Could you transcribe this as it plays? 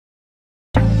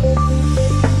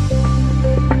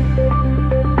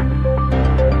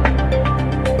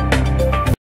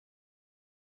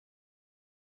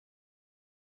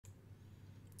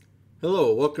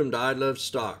Hello, welcome to I Love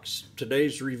Stocks.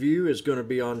 Today's review is going to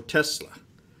be on Tesla.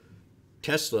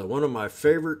 Tesla, one of my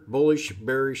favorite bullish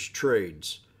bearish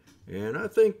trades. And I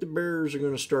think the bears are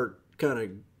going to start kind of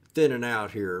thinning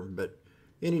out here, but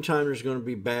anytime there's going to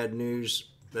be bad news,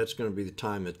 that's going to be the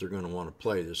time that they're going to want to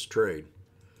play this trade.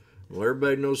 Well,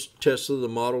 everybody knows Tesla, the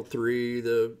Model 3,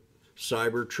 the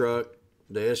Cybertruck,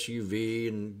 the SUV,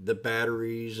 and the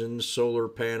batteries and the solar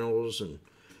panels, and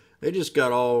they just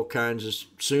got all kinds of.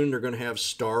 Soon they're going to have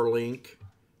Starlink.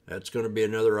 That's going to be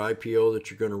another IPO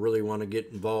that you're going to really want to get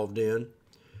involved in.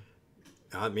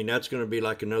 I mean, that's going to be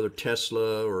like another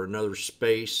Tesla or another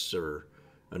Space or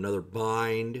another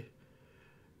Bind.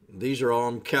 These are all,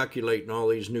 I'm calculating all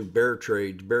these new bear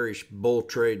trades, bearish bull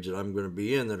trades that I'm going to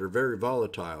be in that are very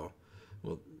volatile.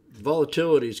 Well,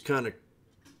 volatility is kind of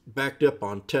backed up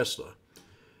on Tesla.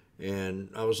 And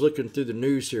I was looking through the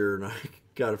news here and I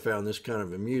kind of found this kind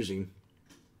of amusing.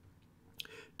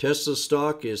 Tesla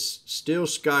stock is still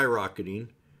skyrocketing.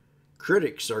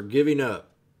 Critics are giving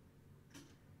up.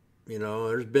 You know,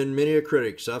 there's been many a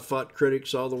critics. I fought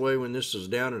critics all the way when this was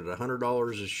down at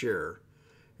 $100 a share.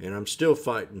 And I'm still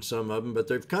fighting some of them, but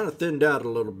they've kind of thinned out a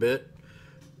little bit.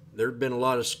 There have been a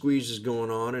lot of squeezes going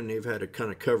on, and they've had to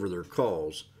kind of cover their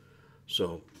calls.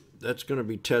 So that's going to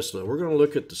be Tesla. We're going to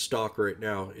look at the stock right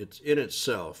now. It's in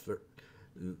itself.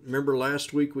 Remember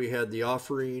last week we had the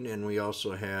offering, and we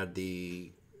also had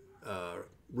the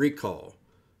recall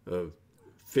of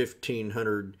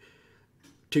 1,500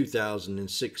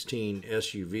 2016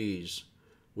 SUVs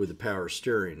with the power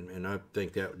steering. And I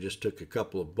think that just took a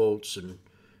couple of bolts and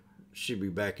should be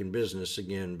back in business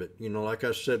again. But, you know, like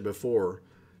I said before,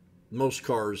 most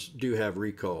cars do have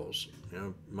recalls. You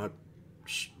know,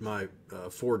 my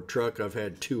Ford truck, I've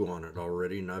had 2 on it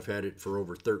already, and I've had it for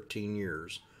over 13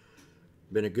 years.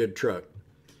 Been a good truck.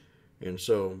 And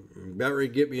so I'm about ready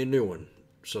to get me a new one.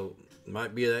 So it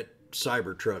might be that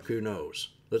Cybertruck, who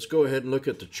knows. Let's go ahead and look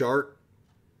at the chart.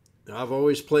 I've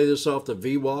always played this off the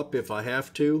VWAP if I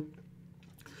have to.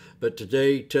 But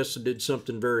today Tesla did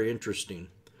something very interesting.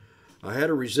 I had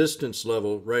a resistance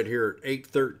level right here at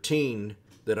 813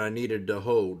 that I needed to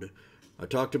hold. I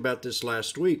talked about this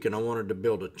last week, and I wanted to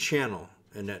build a channel,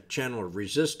 and that channel of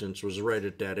resistance was right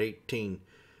at that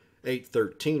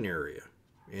 813 area.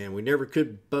 And we never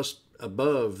could bust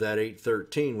above that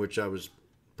 813, which I was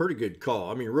pretty good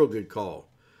call. I mean, real good call.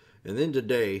 And then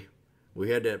today,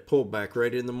 we had that pullback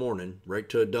right in the morning, right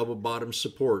to a double bottom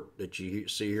support that you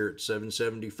see here at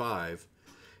 775.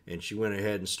 And she went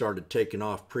ahead and started taking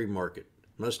off pre-market.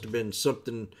 Must have been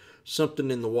something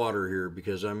in the water here,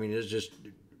 because I mean, it's just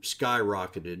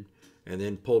skyrocketed and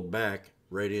then pulled back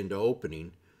right into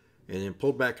opening and then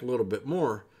pulled back a little bit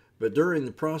more. But during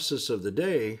the process of the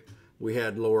day, we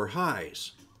had lower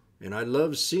highs. And I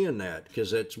love seeing that, because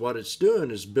that's what it's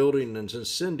doing, is building an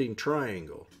ascending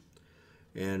triangle.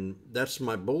 And that's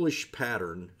my bullish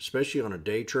pattern, especially on a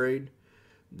day trade,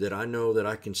 that I know that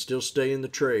I can still stay in the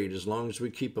trade as long as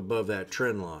we keep above that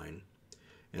trend line.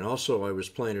 And also I was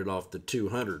playing it off the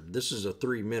 200. This is a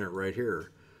 3-minute right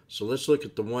here. So let's look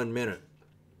at the 1 minute.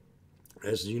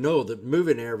 As you know, the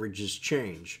moving averages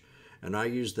change. And I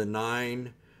use the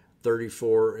 9,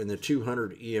 34, and the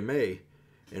 200 EMA.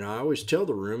 And I always tell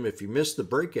the room, if you miss the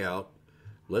breakout,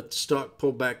 let the stock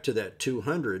pull back to that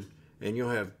 200, and you'll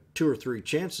have 2 or 3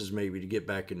 chances maybe to get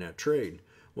back in that trade.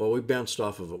 Well, we bounced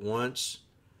off of it once,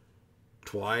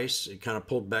 twice. It kind of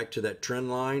pulled back to that trend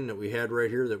line that we had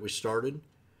right here that we started.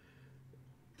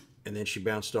 And then she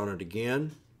bounced on it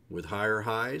again with higher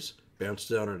highs,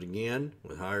 bounced on it again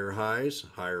with higher highs,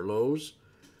 higher lows,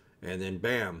 and then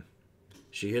bam,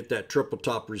 she hit that triple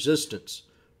top resistance,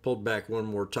 pulled back one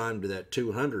more time to that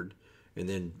 200, and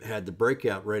then had the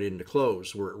breakout right into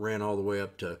close, where it ran all the way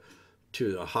up to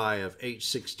a high of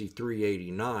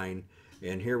 863.89.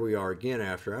 And here we are again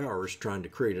after hours trying to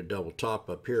create a double top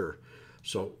up here.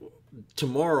 So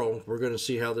tomorrow we're going to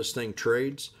see how this thing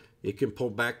trades. It can pull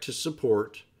back to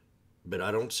support, but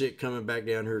I don't see it coming back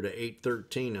down here to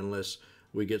 813 unless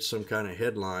we get some kind of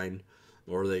headline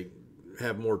or they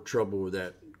have more trouble with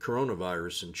that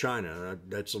coronavirus in China.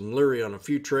 I'm leery on a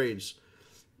few trades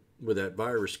with that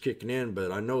virus kicking in,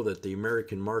 but I know that the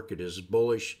American market is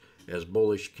bullish as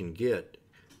bullish can get.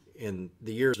 In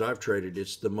the years I've traded,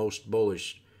 it's the most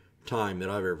bullish time that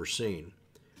I've ever seen.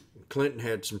 Clinton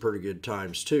had some pretty good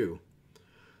times too,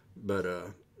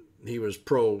 but he was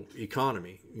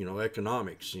pro-economy, you know,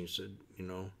 economics. He said, you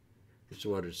know, it's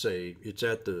what it'd say. It's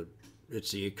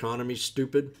the economy,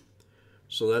 stupid.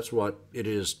 So that's what it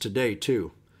is today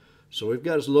too. So we've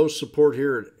got his low support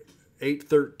here at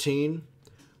 813.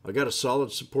 I got a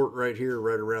solid support right here,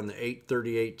 right around the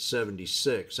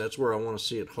 838.76. That's where I want to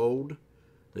see it hold.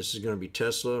 This is going to be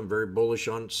Tesla. I'm very bullish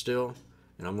on it still,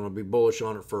 and I'm going to be bullish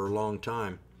on it for a long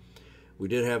time. We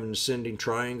did have an ascending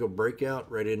triangle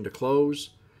breakout right into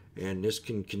close, and this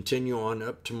can continue on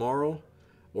up tomorrow,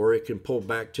 or it can pull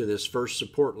back to this first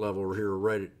support level here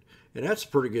right at, and that's a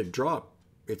pretty good drop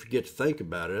if you get to think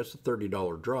about it. That's a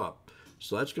 $30 drop.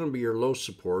 So that's going to be your low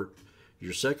support.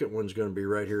 Your second one's going to be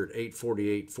right here at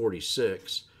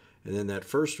 848.46, and then that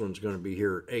first one's going to be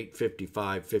here at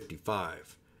 855.55.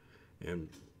 And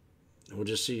we'll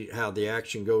just see how the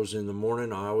action goes in the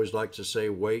morning. I always like to say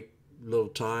wait a little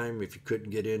time. If you couldn't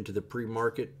get into the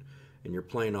pre-market and you're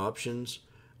playing options,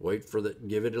 wait for the,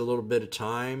 give it a little bit of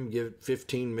time, give it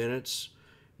 15 minutes,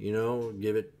 you know,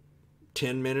 give it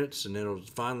 10 minutes, and it'll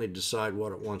finally decide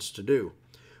what it wants to do.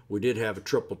 We did have a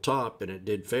triple top, and it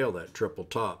did fail that triple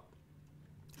top.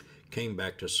 Came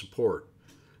back to support.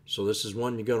 So this is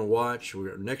one you're going to watch.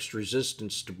 Our next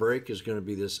resistance to break is going to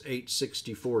be this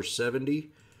 864.70.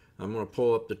 I'm going to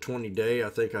pull up the 20-day. I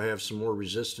think I have some more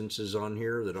resistances on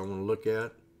here that I want to look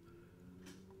at.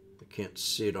 I can't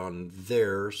see it on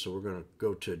there, so we're going to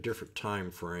go to a different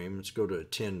time frame. Let's go to a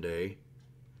 10-day.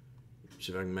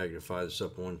 See if I can magnify this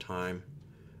up one time.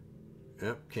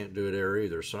 Yep, can't do it there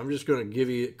either. So I'm just going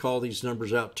to call these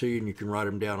numbers out to you, and you can write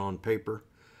them down on paper.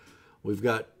 We've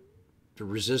got the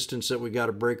resistance that we got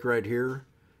to break right here,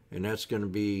 and that's going to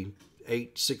be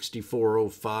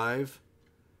 864.05.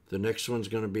 The next one's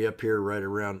going to be up here right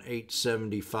around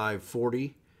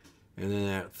 875.40, and then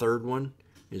that third one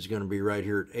is going to be right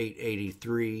here at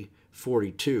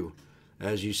 883.42.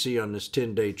 As you see on this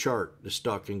 10-day chart, the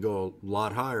stock can go a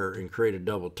lot higher and create a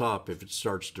double top if it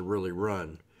starts to really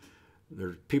run.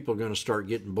 There's people going to start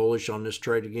getting bullish on this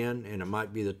trade again, and it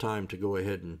might be the time to go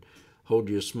ahead and hold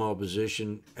you a small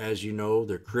position. As you know,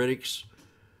 they're critics.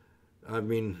 I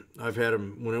mean, I've had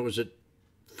them when it was at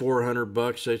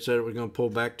 $400, they said it was going to pull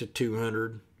back to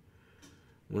 200.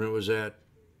 When it was at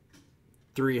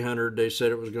 300, they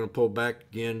said it was going to pull back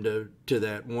again to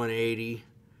that 180.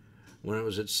 When it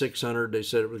was at 600, they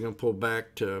said it was going to pull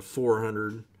back to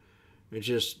 400. It's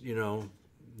just, you know,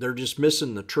 they're just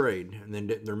missing the trade, and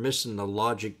then they're missing the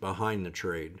logic behind the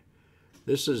trade.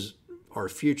 This is our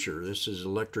future. This is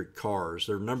electric cars.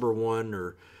 They're number one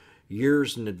or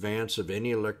years in advance of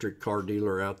any electric car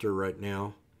dealer out there right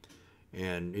now.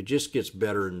 And it just gets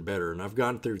better and better. And I've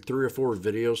gone through 3 or 4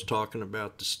 videos talking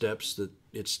about the steps that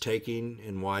it's taking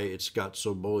and why it's got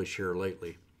so bullish here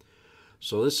lately.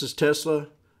 So this is Tesla.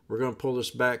 We're going to pull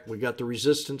this back. We got the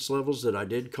resistance levels that I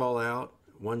did call out.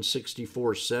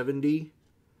 164.70,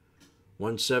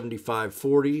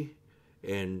 175.40,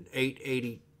 and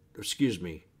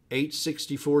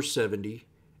 864.70,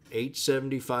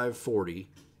 875.40,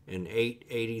 and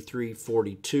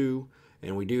 883.42.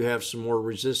 And we do have some more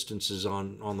resistances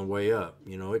on the way up.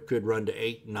 You know, it could run to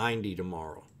 890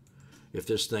 tomorrow if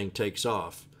this thing takes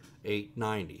off.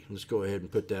 890. Let's go ahead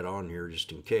and put that on here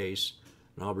just in case.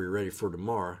 And I'll be ready for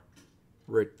tomorrow.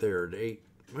 Right there at 8.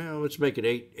 Well, let's make it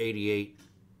 888.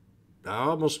 I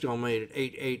almost made it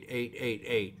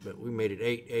 88888, but we made it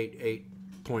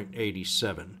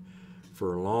 888.87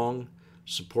 for a long.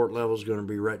 Support level is going to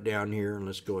be right down here, and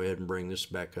let's go ahead and bring this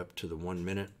back up to the 1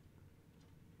 minute.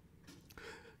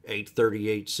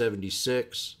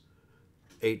 838.76,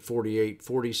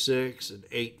 848.46, and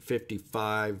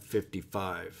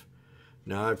 855.55.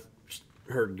 Now I've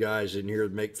heard guys in here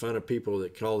make fun of people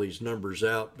that call these numbers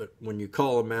out, but when you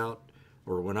call them out,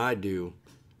 or when I do,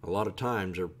 a lot of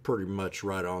times they're pretty much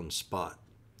right on the spot.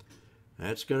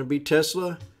 That's going to be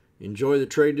Tesla. Enjoy the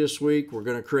trade this week. We're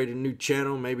going to create a new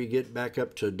channel, maybe get back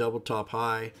up to a double top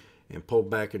high and pull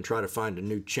back and try to find a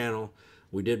new channel.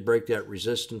 We did break that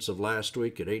resistance of last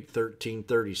week at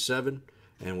 813.37,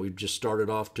 and we've just started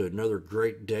off to another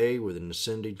great day with an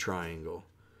ascending triangle.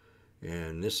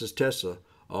 And this is Tesla.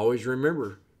 Always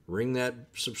remember, ring that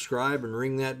subscribe and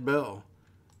ring that bell.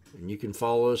 And you can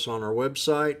follow us on our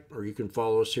website, or you can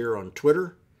follow us here on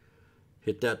Twitter.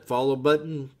 Hit that follow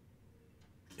button.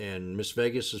 And Miss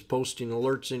Vegas is posting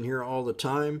alerts in here all the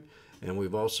time. And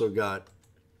we've also got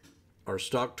our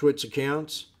StockTwits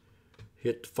accounts.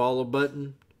 Hit the follow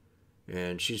button.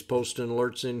 And she's posting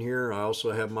alerts in here. I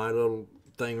also have my little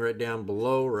thing right down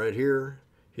below, right here.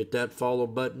 Hit that follow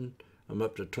button. I'm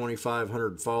up to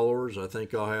 2,500 followers. I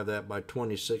think I'll have that by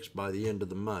 26 by the end of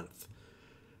the month.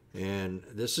 And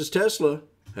this is Tesla.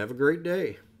 Have a great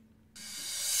day.